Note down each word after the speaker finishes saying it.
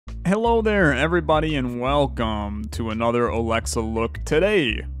Hello there everybody and welcome to another Olexa look.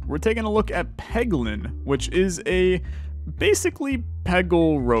 Today we're taking a look at Peglin, which is a basically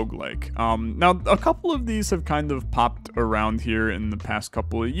PEGGLE roguelike. Now a couple of these have kind of popped around here in the past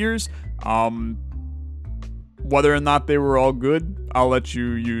couple of years. Whether or not they were all good, I'll let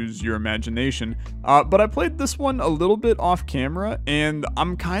you use your imagination. But I played this one a little bit off camera, and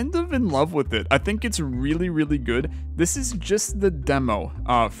I'm kind of in love with it. I think it's really, really good. This is just the demo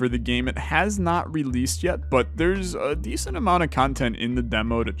for the game. It has not released yet, but there's a decent amount of content in the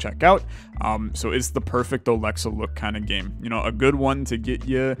demo to check out. So it's the perfect Olexa look kind of game. You know, a good one to get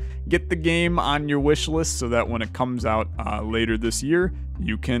the game on your wish list so that when it comes out later this year,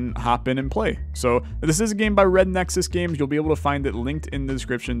 you can hop in and play. So this is a game by Red Nexus Games. You'll be able to find it linked in the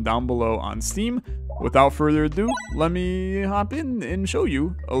description down below on Steam. Without further ado, let me hop in and show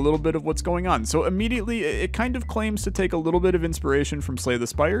you a little bit of what's going on. So immediately, it kind of claims to take a little bit of inspiration from Slay the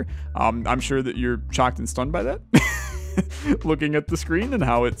Spire. I'm sure that you're shocked and stunned by that. Looking at the screen and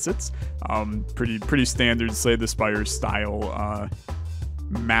how it sits. Pretty standard Slay the Spire style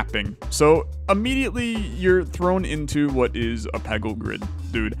mapping. So immediately you're thrown into what is a Peggle grid,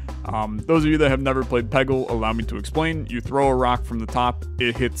 dude. Those of you that have never played Peggle, allow me to explain. You throw a rock from the top,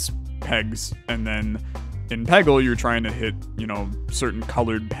 it hits pegs, and then in Peggle you're trying to hit, you know, certain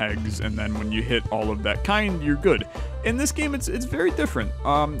colored pegs, and then when you hit all of that kind, you're good. In this game, it's very different.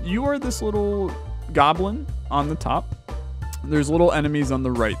 You are this little goblin on the top. There's little enemies on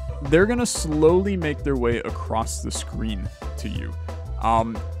the right. They're gonna slowly make their way across the screen to you.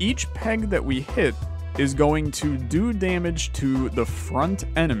 Each peg that we hit is going to do damage to the front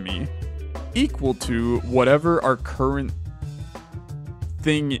enemy equal to whatever our current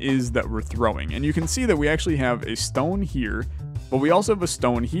thing is that we're throwing. And you can see that we actually have a stone here, but we also have a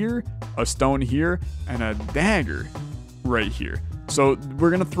stone here, and a dagger right here. So we're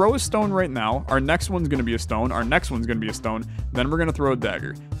going to throw a stone right now. Our next one's going to be a stone. Our next one's going to be a stone. Then we're going to throw a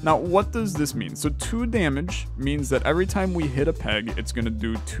dagger. Now, what does this mean? So 2 damage means that every time we hit a peg, it's going to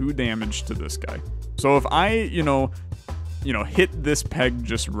do 2 damage to this guy. So if I, you know, hit this peg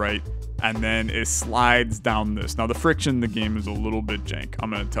just right, and then it slides down this. Now, the friction in the game is a little bit jank, I'm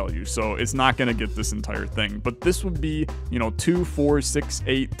going to tell you. So it's not going to get this entire thing. But this would be, you know, 2, 4, 6,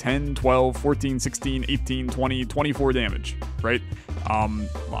 8, 10, 12, 14, 16, 18, 20, 24 damage, right? A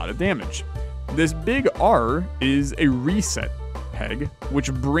lot of damage. This big R is a reset peg,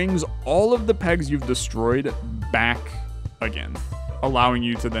 which brings all of the pegs you've destroyed back again, allowing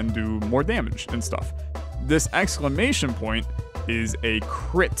you to then do more damage and stuff. This exclamation point is a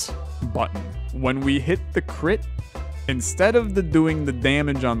crit button. When we hit the crit, instead of doing the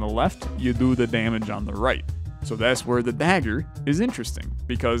damage on the left, you do the damage on the right. So that's where the dagger is interesting,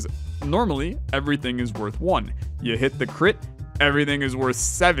 because normally everything is worth 1. You hit the crit, everything is worth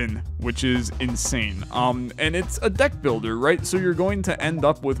 7, which is insane. And it's a deck builder, right? So you're going to end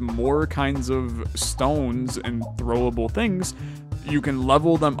up with more kinds of stones and throwable things. You can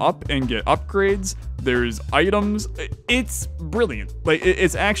level them up and get upgrades. There's items. It's brilliant. Like,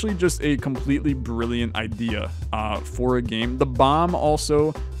 it's actually just a completely brilliant idea for a game. The bomb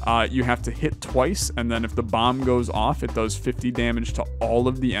also, you have to hit twice, and then if the bomb goes off, it does 50 damage to all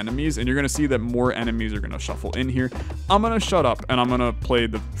of the enemies, and you're going to see that more enemies are going to shuffle in here. I'm going to shut up, and I'm going to play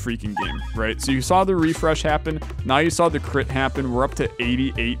the freaking game, right? So you saw the refresh happen. Now you saw the crit happen. We're up to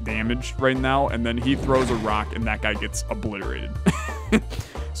 88 damage right now, and then he throws a rock, and that guy gets obliterated.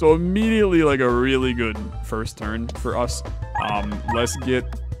 So immediately, like, a really good first turn for us. Let's get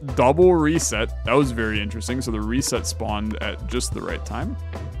double reset. That was very interesting. So the reset spawned at just the right time.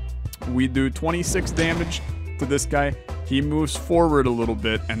 We do 26 damage to this guy. He moves forward a little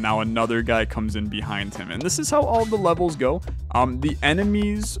bit, and now another guy comes in behind him. And this is how all the levels go. The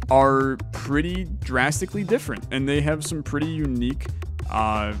enemies are pretty drastically different, and they have some pretty unique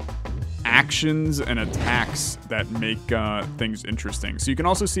actions and attacks that make things interesting. So you can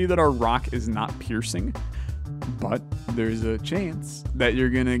also see that our rock is not piercing, but there's a chance that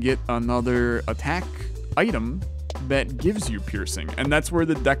you're gonna get another attack item that gives you piercing, and that's where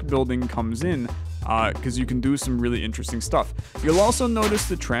the deck building comes in, because you can do some really interesting stuff. You'll also notice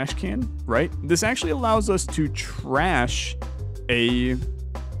the trash can, right? This actually allows us to trash a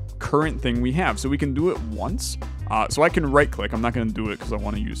current thing we have, so we can do it once. So I can right click. I'm not going to do it because I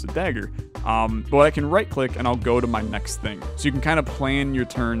want to use the dagger. But I can right click and I'll go to my next thing. So you can kind of plan your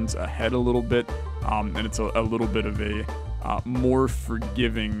turns ahead a little bit. And it's a little bit of a more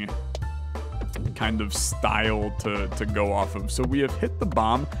forgiving kind of style to go off of. So we have hit the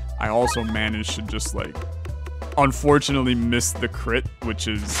bomb. I also managed to just, like, unfortunately miss the crit, which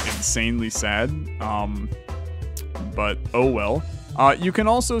is insanely sad. But oh well. You can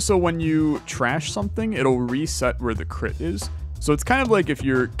also, so when you trash something, it'll reset where the crit is. So it's kind of like if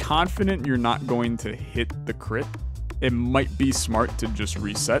you're confident you're not going to hit the crit, it might be smart to just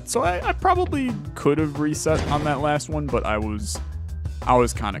reset. So I probably could have reset on that last one, but I was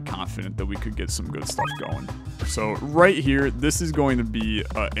kind of confident that we could get some good stuff going. So right here, this is going to be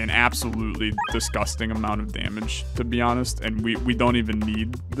an absolutely disgusting amount of damage, to be honest, and we don't even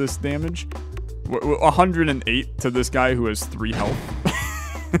need this damage. 108 to this guy who has 3 health.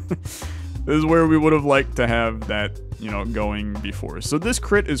 This is where we would have liked to have that, you know, going before. So this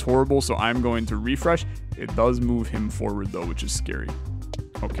crit is horrible, so I'm going to refresh. It does move him forward, though, which is scary.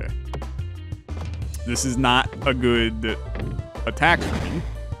 Okay. This is not a good attack for me.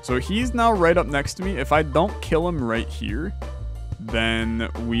 So he's now right up next to me. If I don't kill him right here, then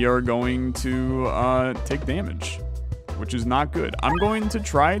we are going to take damage, which is not good. I'm going to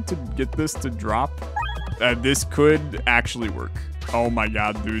try to get this to drop. This could actually work. Oh my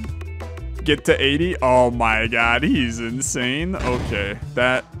god, dude. Get to 80. Oh my god, he's insane. Okay,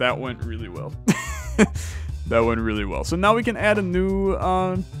 that went really well. That went really well. So now we can add a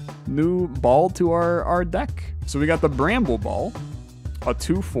new ball to our deck. So we got the Bramble Ball, a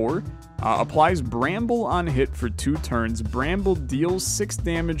 2/4. Applies Bramble on hit for 2 turns. Bramble deals 6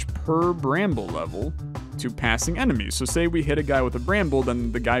 damage per Bramble level to passing enemies. So say we hit a guy with a Bramble,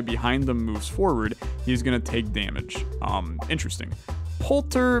 then the guy behind them moves forward. He's gonna take damage. Interesting.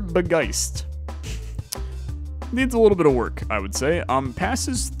 Poltergeist. Needs a little bit of work, I would say.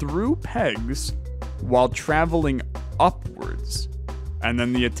 Passes through pegs while traveling upwards. And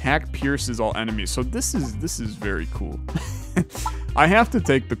then the attack pierces all enemies. So this is very cool. I have to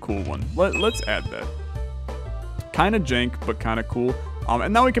take the cool one. Let's add that. Kind of jank, but kind of cool.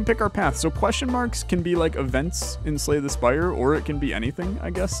 And now we can pick our path. So question marks can be like events in Slay the Spire, or it can be anything, I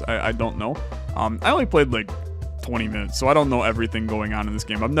guess. I don't know. I only played like 20 minutes, so I don't know everything going on in this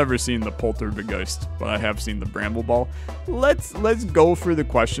game. I've never seen the Poltergeist, but I have seen the Bramble Ball. Let's go for the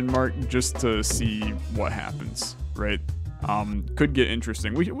question mark just to see what happens, right? Could get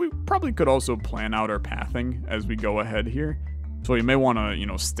interesting. We probably could also plan out our pathing as we go ahead here. So you may want to, you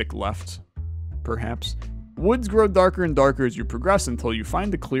know, stick left, perhaps. Woods grow darker and darker as you progress until you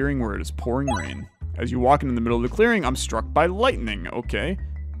find a clearing where it is pouring rain. As you walk into the middle of the clearing, I'm struck by lightning. Okay.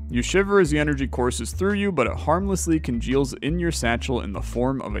 You shiver as the energy courses through you, but it harmlessly congeals in your satchel in the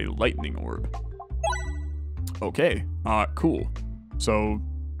form of a lightning orb. Okay. Cool. So,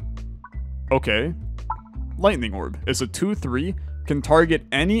 okay. Lightning orb. It's a 2/3. Can target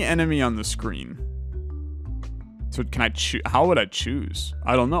any enemy on the screen. So can I choose? How would I choose?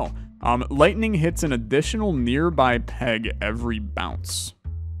 I don't know. Lightning hits an additional nearby peg every bounce.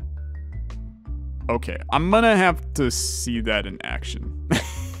 Okay, I'm gonna have to see that in action.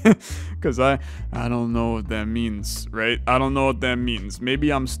 Because I don't know what that means, right? I don't know what that means.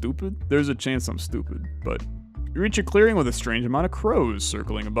 Maybe I'm stupid? There's a chance I'm stupid, but... You reach a clearing with a strange amount of crows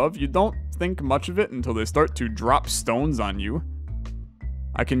circling above. You don't think much of it until they start to drop stones on you.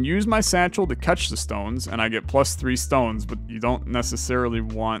 I can use my satchel to catch the stones, and I get +3 stones, but you don't necessarily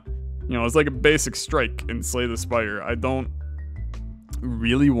want... You know, it's like a basic strike in Slay the Spire. I don't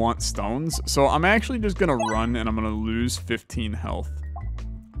really want stones, so I'm actually just gonna run, and I'm gonna lose 15 health.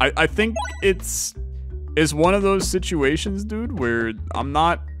 I think it's one of those situations, dude, where I'm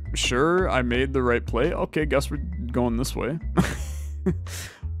not sure I made the right play. Okay, guess we're going this way.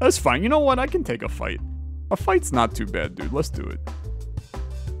 That's fine. You know what? I can take a fight. A fight's not too bad, dude. Let's do it.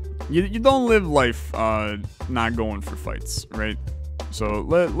 You don't live life not going for fights, right? So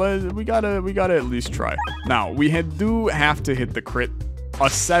we gotta at least try. Now we do have to hit the crit. A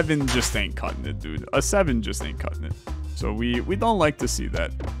 7 just ain't cutting it, dude. A 7 just ain't cutting it. So we don't like to see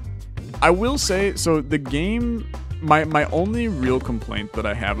that. I will say, so the game, my only real complaint that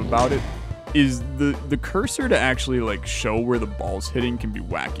I have about it is the cursor to actually like show where the ball's hitting can be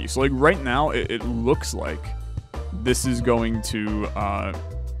wacky. So like right now, it looks like this is going to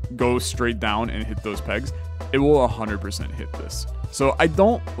go straight down and hit those pegs. It will 100% hit this. So I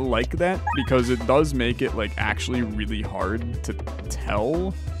don't like that because it does make it like actually really hard to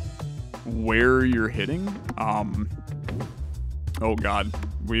tell where you're hitting. Oh god,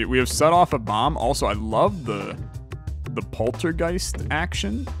 we have set off a bomb. Also, I love the poltergeist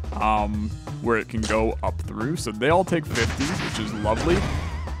action, where it can go up through. So they all take 50, which is lovely.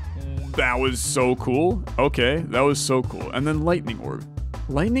 That was so cool. Okay, that was so cool. And then lightning orb.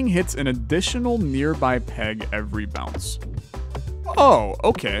 Lightning hits an additional nearby peg every bounce. Oh,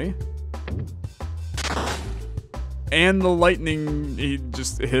 okay. And the lightning, he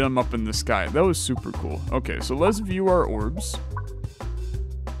just hit him up in the sky. That was super cool. Okay, so let's view our orbs.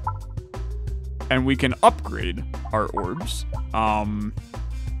 and we can upgrade our orbs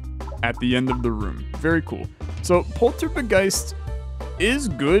at the end of the room. Very cool. So Poltergeist is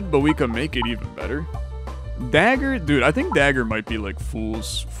good, but we can make it even better. Dagger, dude, I think Dagger might be like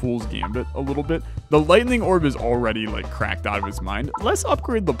Fool's Gambit a little bit. The Lightning Orb is already like cracked out of its mind. Let's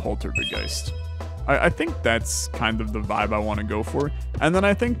upgrade the Poltergeist. I think that's kind of the vibe I want to go for. And then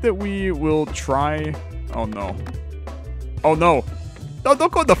I think that we will try... Oh, no. Oh, no. No,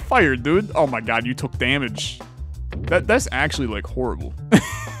 don't go in the fire, dude. Oh, my God, you took damage. That's actually, like, horrible.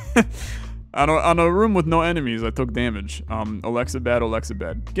 On a room with no enemies, I took damage. Olexa bad, Olexa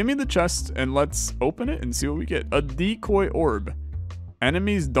bad. Give me the chest, and let's open it and see what we get. A decoy orb.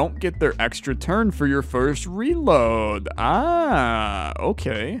 Enemies don't get their extra turn for your first reload. Ah,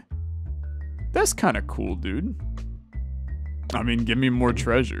 okay. That's kind of cool, dude. I mean, give me more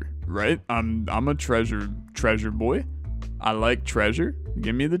treasure, right? I'm a treasure boy. I like treasure.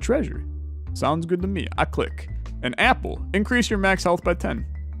 Give me the treasure. Sounds good to me. I click. An apple. Increase your max health by 10.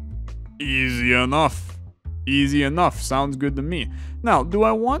 Easy enough. Easy enough. Sounds good to me. Now, do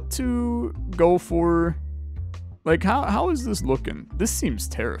I want to go for... Like, how is this looking? This seems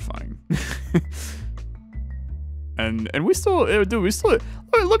terrifying. And we still, dude,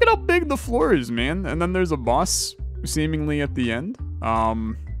 look at how big the floor is, man. And then there's a boss seemingly at the end.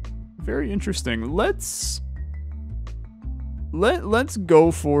 Very interesting. Let's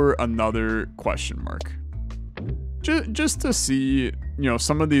go for another question mark. Just to see, you know,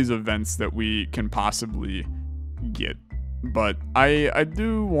 some of these events that we can possibly get. But I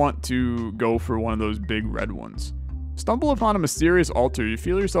do want to go for one of those big red ones. Stumble upon a mysterious altar. You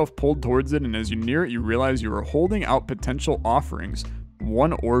feel yourself pulled towards it, and as you near it, you realize you are holding out potential offerings,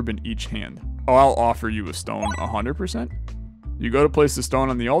 one orb in each hand. Oh, I'll offer you a stone 100%. You go to place the stone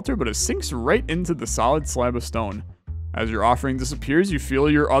on the altar, but it sinks right into the solid slab of stone. As your offering disappears, you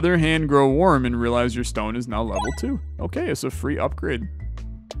feel your other hand grow warm and realize your stone is now level 2. Okay, it's a free upgrade.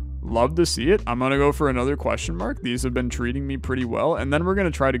 Love to see it. I'm gonna go for another question mark. These have been treating me pretty well, and then we're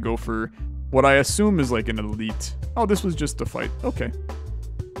gonna try to go for what I assume is like an elite. Oh, this was just a fight. Okay.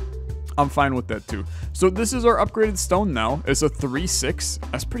 I'm fine with that too. So this is our upgraded stone now. It's a 3/6.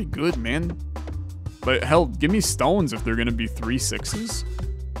 That's pretty good, man. But hell, give me stones if they're gonna be 3/6s.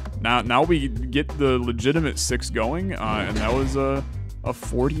 Now we get the legitimate 6 going, and that was a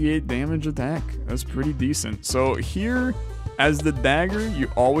 48 damage attack. That's pretty decent. So here, as the dagger, you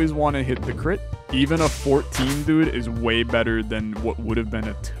always want to hit the crit. Even a 14, dude, is way better than what would have been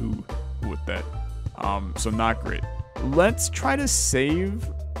a 2 with that. So not great. Let's try to save.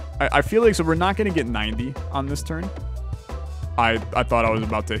 I feel like, so we're not going to get 90 on this turn. I thought I was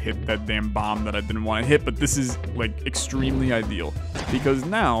about to hit that damn bomb that I didn't want to hit, but this is like extremely ideal because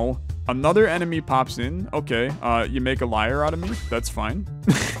now another enemy pops in. Okay, you make a liar out of me. That's fine.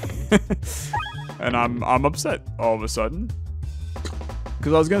 And I'm upset all of a sudden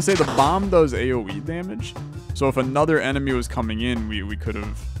because I was gonna say the bomb does AOE damage. So if another enemy was coming in, we could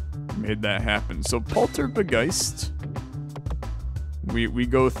have made that happen. So Poltergeist, we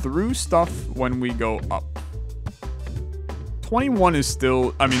go through stuff when we go up. 21 is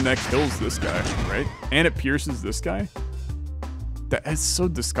still, I mean, that kills this guy, right? And it pierces this guy. That is so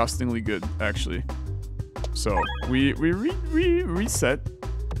disgustingly good, actually. So we reset.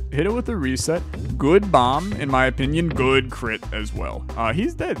 Hit it with a reset. Good bomb, in my opinion. Good crit as well.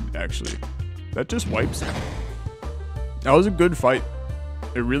 He's dead, actually. That just wipes him. That was a good fight.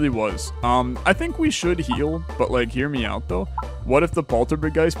 It really was. I think we should heal, but like, hear me out though. What if the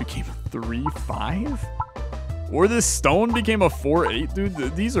Poltergeist became a 3/5? Or this stone became a 4/8,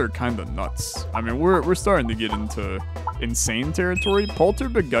 dude. These are kind of nuts. I mean, we're starting to get into insane territory.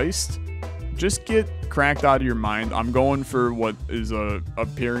 Poltergeist, just get cracked out of your mind. I'm going for what is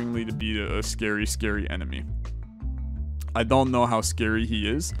appearingly to be a scary, scary enemy. I don't know how scary he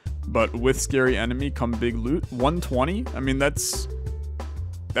is, but with scary enemy come big loot. 120. I mean, that's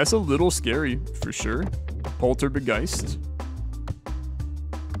a little scary for sure. Poltergeist.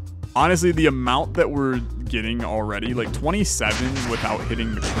 Honestly, the amount that we're getting already, like 27 without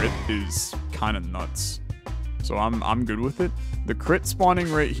hitting the crit, is kind of nuts. So I'm good with it. The crit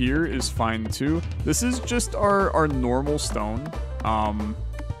spawning right here is fine too. This is just our normal stone,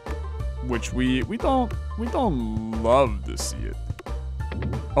 which we don't love to see it.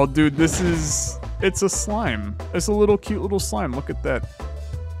 Oh, dude, it's a slime. It's a little cute little slime. Look at that.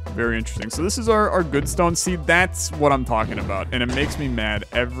 Very interesting. So this is our good stone. See, that's what I'm talking about. And it makes me mad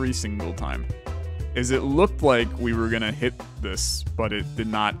every single time. Is it looked like we were going to hit this, but it did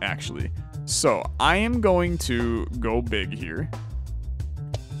not actually. So I am going to go big here.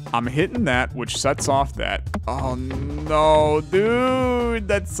 I'm hitting that, which sets off that. Oh no, dude,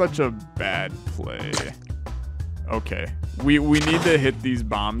 that's such a bad play. Okay, we need to hit these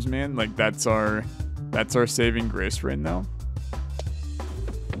bombs, man. Like that's our saving grace right now.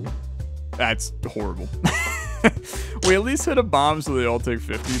 That's horrible. We at least hit a bomb, so they all take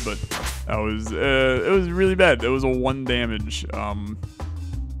 50, but that was it was really bad. It was a 1 damage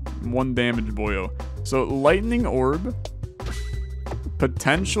boyo. So lightning orb,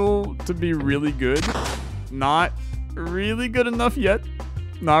 potential to be really good, not really good enough yet.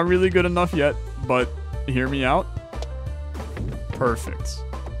 Not really good enough yet, but hear me out. Perfect.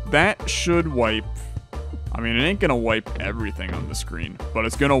 That should wipe. I mean, it ain't gonna wipe everything on the screen, but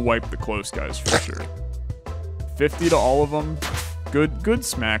it's gonna wipe the close guys for sure. 50 to all of them. Good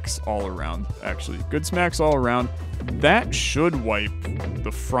smacks all around, actually. Good smacks all around. That should wipe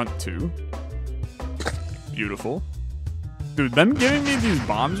the front two. Beautiful. Dude, them giving me these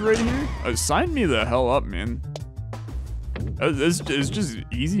bombs right here? Sign me the hell up, man. It's just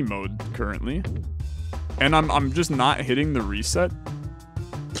easy mode currently. And I'm just not hitting the reset.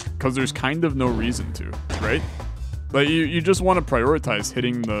 Because there's kind of no reason to, right? Like, you just want to prioritize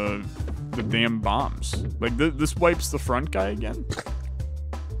hitting the damn bombs. Like, this wipes the front guy again.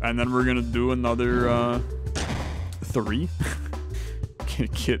 And then we're gonna do another 3.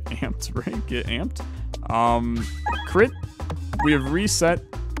 Get amped, right? Get amped. Crit, we have reset,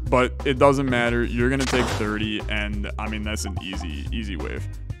 but it doesn't matter. You're gonna take 30, and I mean, that's an easy wave.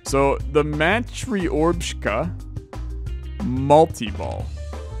 So the Matryorbshka multi-ball.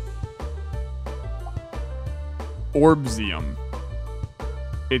 Orbsium.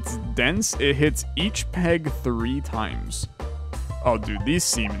 It's dense. It hits each peg 3 times. Oh, dude, these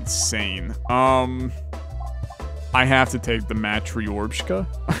seem insane. I have to take the Matryorbshka.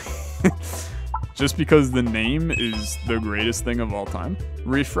 Just because the name is the greatest thing of all time.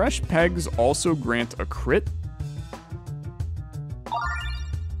 Refresh pegs also grant a crit.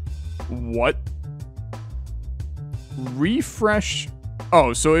 What? Refresh.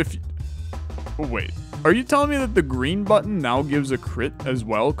 Oh, so if... Oh, wait. Are you telling me that the green button now gives a crit as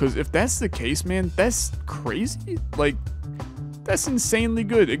well? Because if that's the case, man, that's crazy. Like, that's insanely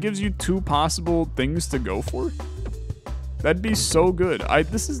good. It gives you 2 possible things to go for. That'd be so good.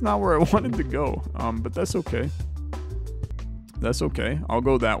 This is not where I wanted to go, but that's okay. That's okay. I'll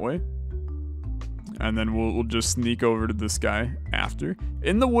go that way. And then we'll just sneak over to this guy after.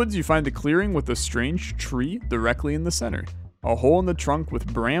 In the woods, you find a clearing with a strange tree directly in the center. A hole in the trunk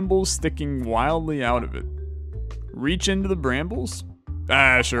with brambles sticking wildly out of it. Reach into the brambles?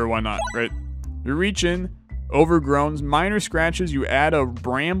 Ah, sure, why not, right? You reach in, overgrown, minor scratches, you add a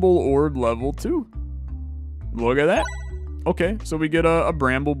bramble orb level 2. Look at that. Okay, so we get a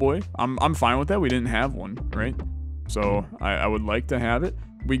bramble boy. I'm fine with that. We didn't have one, right? So I would like to have it.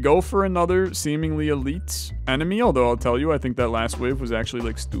 We go for another seemingly elite enemy, although I'll tell you, I think that last wave was actually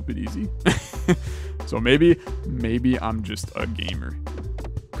like stupid easy. So maybe I'm just a gamer.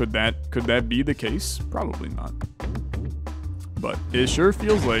 Could that be the case? Probably not. But it sure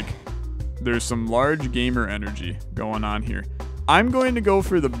feels like there's some large gamer energy going on here. I'm going to go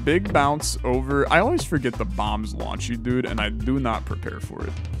for the big bounce over. I always forget the bombs launch you, dude, and I do not prepare for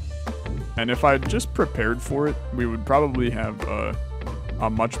it. And if I just prepared for it, we would probably have a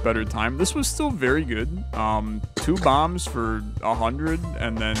much better time. This was still very good. 2 bombs for 100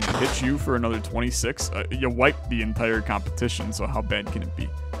 and then hit you for another 26. You wiped the entire competition, so how bad can it be?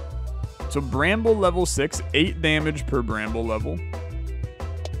 So Bramble level 6, 8 damage per Bramble level.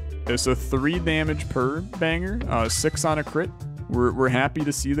 It's a 3 damage per banger, 6 on a crit. We're happy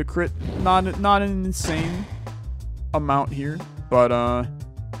to see the crit. Not an insane amount here, but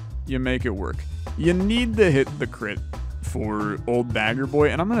you make it work. You need to hit the crit for old Dagger Boy,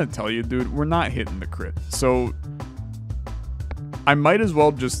 and I'm gonna tell you, dude, we're not hitting the crit. So I might as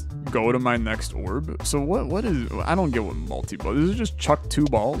well just go to my next orb. So what is, I don't get what multi-ball. Does it just chuck 2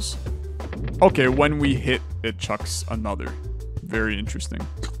 balls? Okay, when we hit, it chucks another. Very interesting.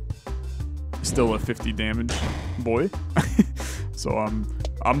 Still a 50 damage boy. So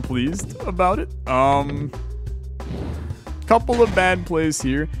I'm pleased about it. Couple of bad plays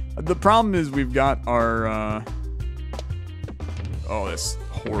here. The problem is we've got our oh, that's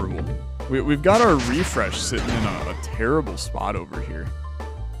horrible. We've got our refresh sitting in a terrible spot over here.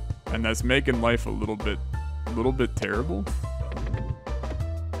 And that's making life a little bit terrible.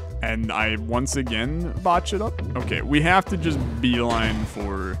 And I once again botch it up. Okay, we have to just beeline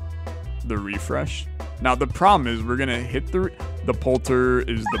for the refresh. Now the problem is we're gonna hit the Polter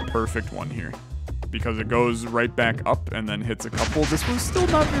is the perfect one here. Because it goes right back up and then hits a couple. This was still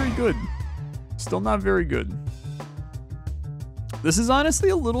not very good. Still not very good. This is honestly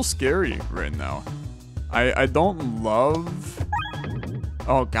a little scary right now. I don't love...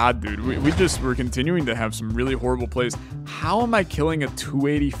 Oh god, dude, we're continuing to have some really horrible plays. How am I killing a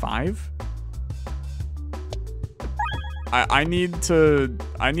 285? I need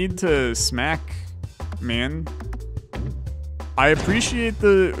to smack, man. I appreciate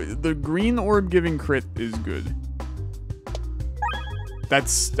the green orb giving crit is good.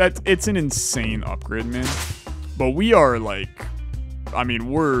 It's an insane upgrade, man. But we are like, I mean,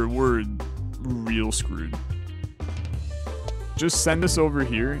 we're real screwed. Just send us over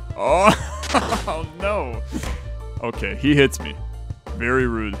here. Oh, oh no. Okay, he hits me. Very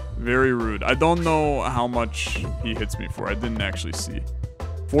rude. Very rude. I don't know how much he hits me for. I didn't actually see.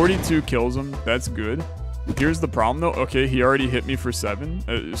 42 kills him. That's good. Here's the problem, though. Okay, he already hit me for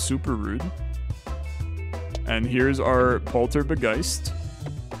 7. Super rude. And here's our Poltergeist.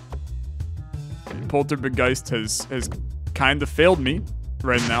 Poltergeist has kind of failed me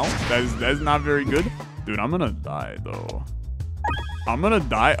right now. That is not very good. Dude, I'm gonna die, though. I'm gonna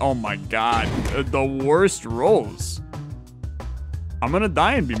die. Oh my god. The worst rolls. I'm gonna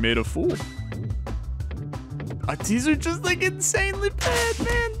die and be made a fool. These are just like insanely bad,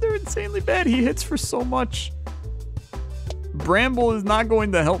 man. They're insanely bad. He hits for so much. Bramble is not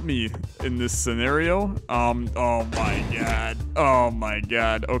going to help me in this scenario. Oh my god. Oh my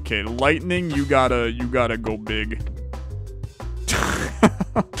god. Okay, lightning, you gotta go big.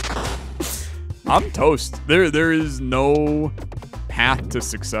 I'm toast. There is no path to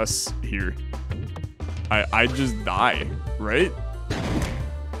success here. I just die, right?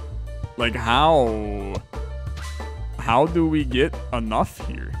 Like how do we get enough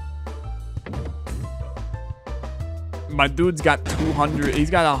here? My dude's got 200, he's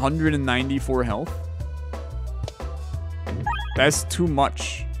got 194 health. That's too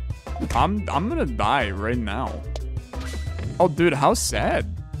much. I'm gonna die right now. Oh dude, how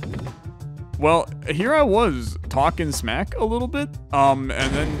sad. Well, here I was talking smack a little bit, and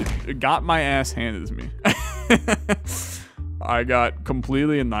then got my ass handed to me. I got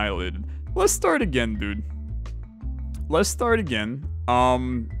completely annihilated. Let's start again, dude. Let's start again.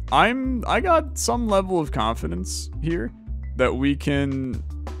 I got some level of confidence here that we can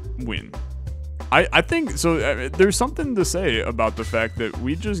win. I think so. There's something to say about the fact that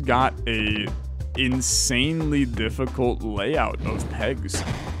we just got a insanely difficult layout of pegs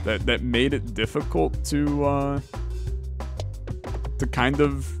that made it difficult to kind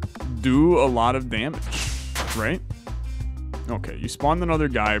of do a lot of damage, right? Okay, you spawned another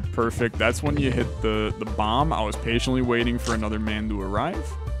guy, perfect. That's when you hit the bomb. I was patiently waiting for another man to arrive.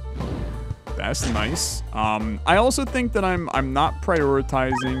 That's nice. I also think that I'm not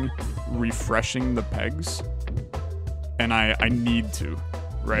prioritizing refreshing the pegs, and I need to,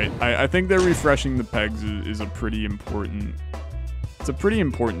 right? I think that refreshing the pegs is a pretty important. It's a pretty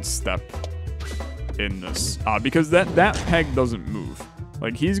important step in this, because that peg doesn't move.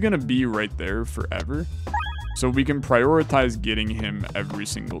 Like, he's gonna be right there forever. So we can prioritize getting him every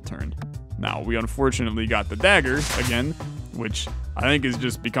single turn. Now, we unfortunately got the dagger again, which I think is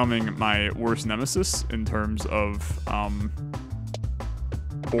just becoming my worst nemesis in terms of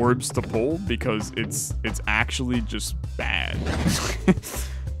orbs to pull, because it's actually just bad.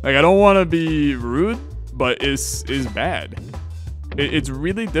 Like, I don't want to be rude, but it's bad. It's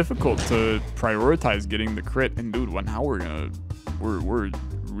really difficult to prioritize getting the crit, and dude, now we're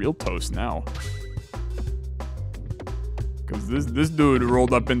real toast now. Because this dude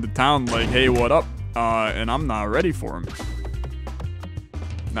rolled up into town like, hey, what up? And I'm not ready for him.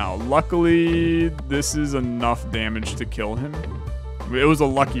 Now, luckily, this is enough damage to kill him. It was a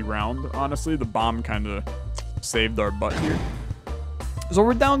lucky round, honestly. The bomb kind of saved our butt here. So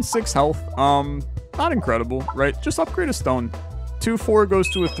we're down 6 health. Not incredible, right? Just upgrade a stone. 2-4 goes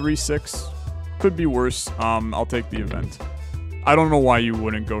to a 3-6. Could be worse. I'll take the event. I don't know why you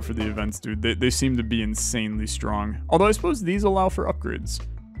wouldn't go for the events, dude. They seem to be insanely strong. Although I suppose these allow for upgrades.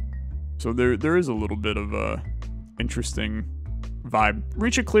 So there is a little bit of a interesting vibe.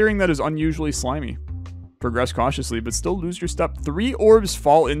 Reach a clearing that is unusually slimy. Progress cautiously, but still lose your step. 3 orbs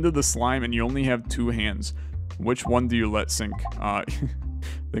fall into the slime and you only have 2 hands. Which one do you let sink? I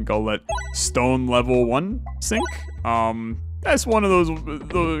think I'll let stone level 1 sink. That's one of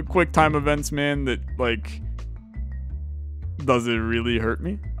those quick time events, man, that, like, does it really hurt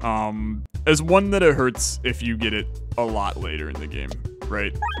me? As one that it hurts if you get it a lot later in the game,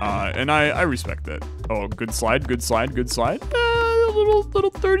 right? And I respect that. Oh, good slide, good slide, good slide. A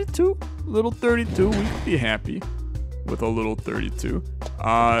little 32, little 32. We could be happy with a little 32.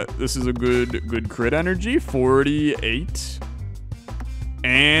 This is a good crit energy. 48.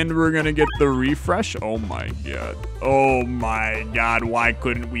 And we're gonna get the refresh. Oh my god. Oh my god. Why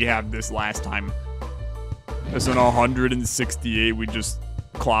couldn't we have this last time? That's an 168. We just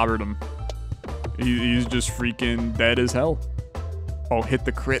clobbered him. He's just freaking dead as hell. Oh, hit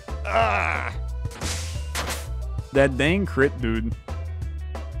the crit. Ah! That dang crit, dude,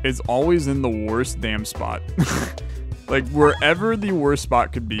 is always in the worst damn spot. Like, wherever the worst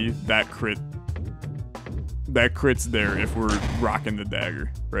spot could be, that crit's there if we're rocking the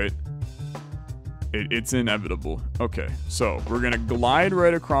dagger, right? It's inevitable. Okay, so we're gonna glide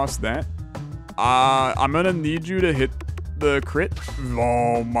right across that. I'm gonna need you to hit the crit.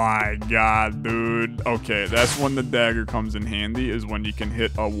 Oh my god, dude. Okay, that's when the dagger comes in handy, is when you can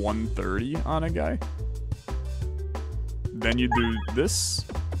hit a 130 on a guy. Then you do this,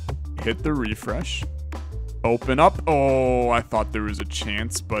 hit the refresh, open up. Oh, I thought there was a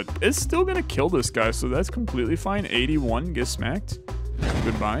chance, but it's still gonna kill this guy, so that's completely fine. 81, get smacked.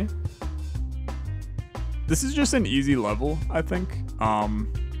 Goodbye. This is just an easy level, I think.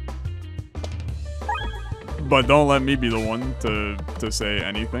 But don't let me be the one to say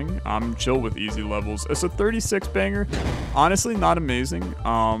anything. I'm chill with easy levels. It's a 36 banger. Honestly, not amazing.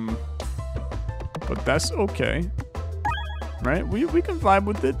 But that's okay. Right? We can vibe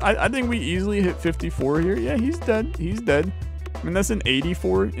with it. I think we easily hit 54 here. Yeah, he's dead. He's dead. I mean, that's an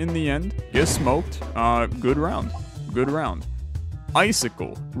 84 in the end. Get smoked. Good round. Good round.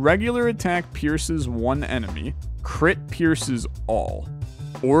 Icicle. Regular attack pierces one enemy. Crit pierces all.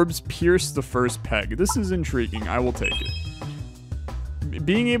 Orbs pierce the first peg. This is intriguing. I will take it.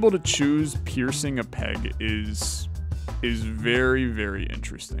 Being able to choose piercing a peg is very, very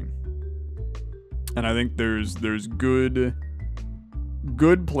interesting. And I think there's good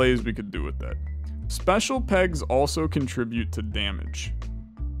plays we could do with that. Special pegs also contribute to damage.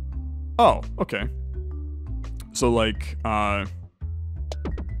 Oh, okay. So like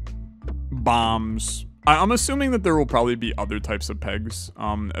bombs. I'm assuming that there will probably be other types of pegs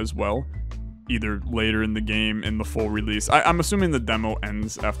as well, either later in the game, in the full release. I'm assuming the demo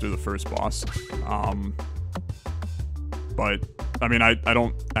ends after the first boss. But, I mean, I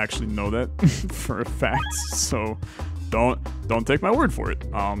don't actually know that for a fact, so don't take my word for it.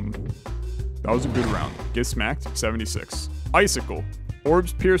 That was a good round. Get smacked, 76. Icicle.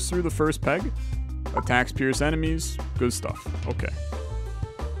 Orbs pierce through the first peg. Attacks pierce enemies. Good stuff. Okay.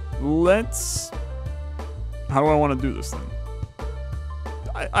 Let's... How do I want to do this then?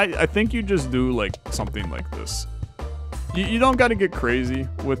 I think you just do like something like this. You don't got to get crazy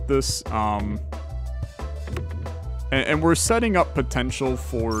with this. And we're setting up potential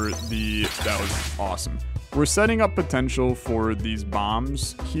for the... That was awesome. We're setting up potential for these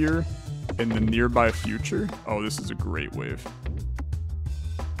bombs here in the nearby future. Oh, this is a great wave.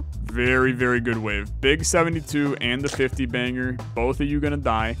 Very, very good wave. Big 72 and the 50 banger. Both of you gonna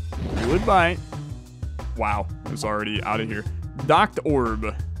die. Goodbye. Wow, it's already out of here. Docked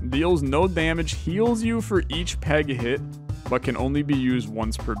Orb. Deals no damage, heals you for each peg hit, but can only be used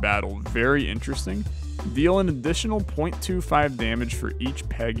once per battle. Very interesting. Deal an additional 0.25 damage for each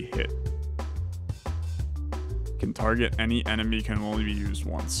peg hit. Can target any enemy, can only be used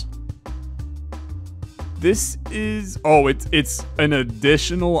once. This is... Oh, it's an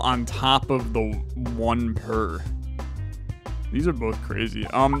additional on top of the one per. These are both crazy.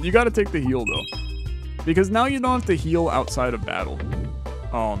 You gotta take the heal, though. Because now you don't have to heal outside of battle.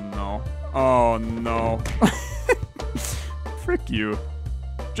 Oh, no. Oh, no. Frick you.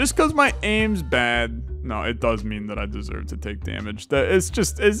 Just because my aim's bad... No, it does mean that I deserve to take damage. It's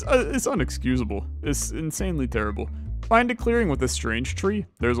just... It's unexcusable. It's insanely terrible. Find a clearing with a strange tree.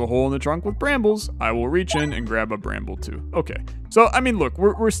 There's a hole in the trunk with brambles. I will reach in and grab a bramble too. Okay. So, I mean, look,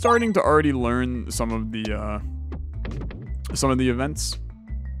 we're starting to already learn some of the events.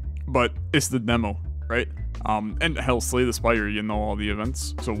 But it's the demo. Right? And hell, Slay the Spire, you know all the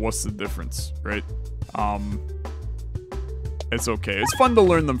events. So what's the difference, right? It's okay. It's fun to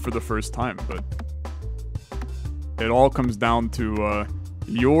learn them for the first time, but it all comes down to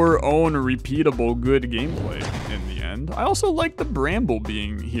your own repeatable good gameplay in the end. I also like the bramble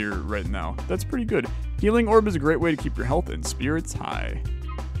being here right now. That's pretty good. Healing Orb is a great way to keep your health and spirits high.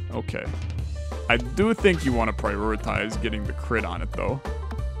 Okay. I do think you want to prioritize getting the crit on it, though.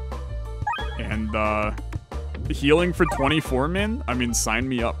 And, healing for 24 min? I mean, sign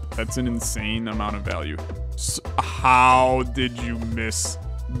me up. That's an insane amount of value. How did you miss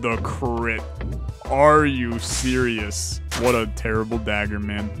the crit? Are you serious? What a terrible dagger,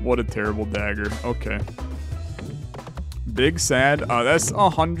 man. What a terrible dagger. Okay. Big sad. That's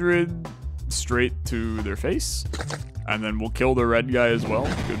 100 straight to their face. And then we'll kill the red guy as well.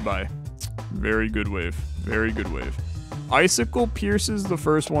 Goodbye. Very good wave. Very good wave. Icicle pierces the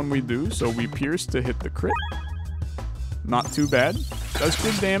first one we do, so we pierce to hit the crit. Not too bad. That's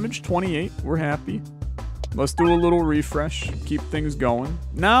good damage, 28. We're happy. Let's do a little refresh, keep things going.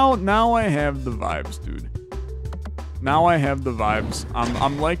 Now I have the vibes, dude. Now I have the vibes.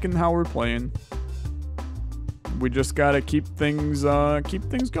 I'm liking how we're playing. We just gotta keep things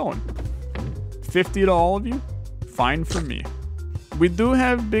going. 50 to all of you, fine for me. We do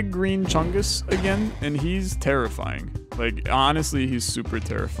have Big Green Chungus again, and he's terrifying. Like, honestly, he's super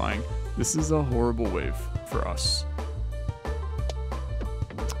terrifying. This is a horrible wave for us.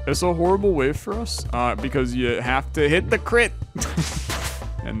 It's a horrible wave for us, because you have to hit the crit.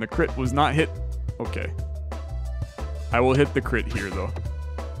 And the crit was not hit. Okay. I will hit the crit here, though.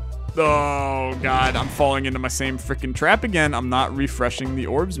 Oh, God, I'm falling into my same freaking trap again. I'm not refreshing the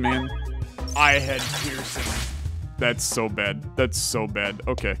orbs, man. I had piercing. That's so bad. That's so bad.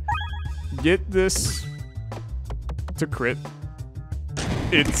 Okay. Get this to crit.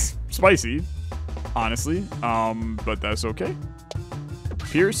 It's spicy, honestly, but that's okay.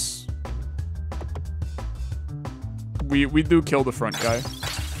 Pierce. We do kill the front guy,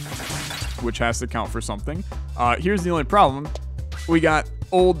 which has to count for something. Here's the only problem. We got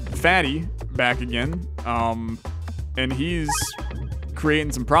old Fatty back again, and he's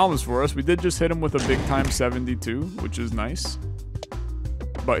creating some problems for us. We did just hit him with a big time 72, which is nice,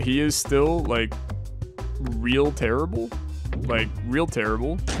 but he is still like real terrible. Like real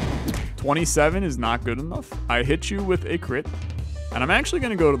terrible. 27 is not good enough. I hit you with a crit, and I'm actually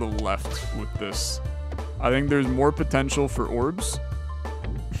gonna go to the left with this. I think there's more potential for orbs.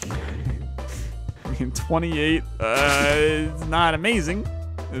 28 is not amazing.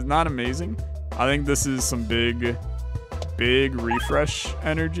 It's not amazing. I think this is some big refresh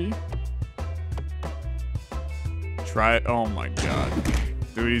energy. Try it. Oh my god.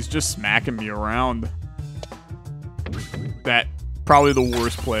 Dude, he's just smacking me around. That probably the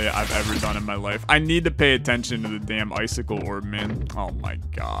worst play I've ever done in my life. I need to pay attention to the damn icicle orb, man. Oh my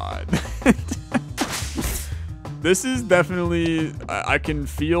god. This is definitely, I can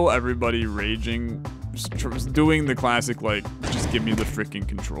feel everybody raging, doing the classic, like, just give me the freaking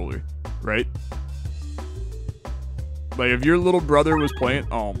controller, right? Like, if your little brother was playing,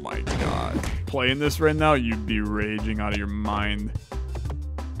 oh my god, playing this right now, you'd be raging out of your mind.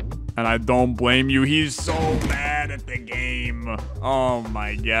 And I don't blame you, he's so bad at the game. Oh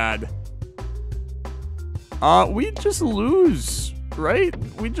my god. We just lose, right?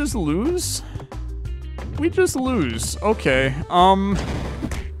 We just lose? We just lose. Okay.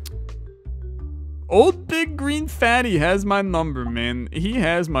 Old Big Green Fatty has my number, man. He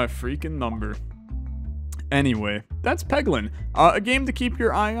has my freaking number. Anyway, that's Peglin. A game to keep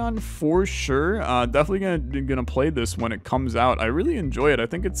your eye on for sure. Definitely gonna play this when it comes out. I really enjoy it. I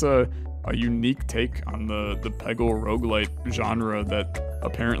think it's a unique take on the Peggle roguelite genre that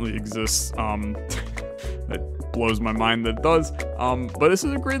apparently exists. That blows my mind that it does. But this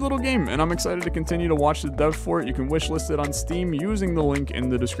is a great little game, and I'm excited to continue to watch the dev for it. You can wishlist it on Steam using the link in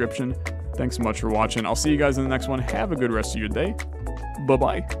the description. Thanks so much for watching. I'll see you guys in the next one. Have a good rest of your day.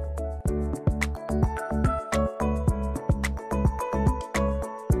 Bye-bye.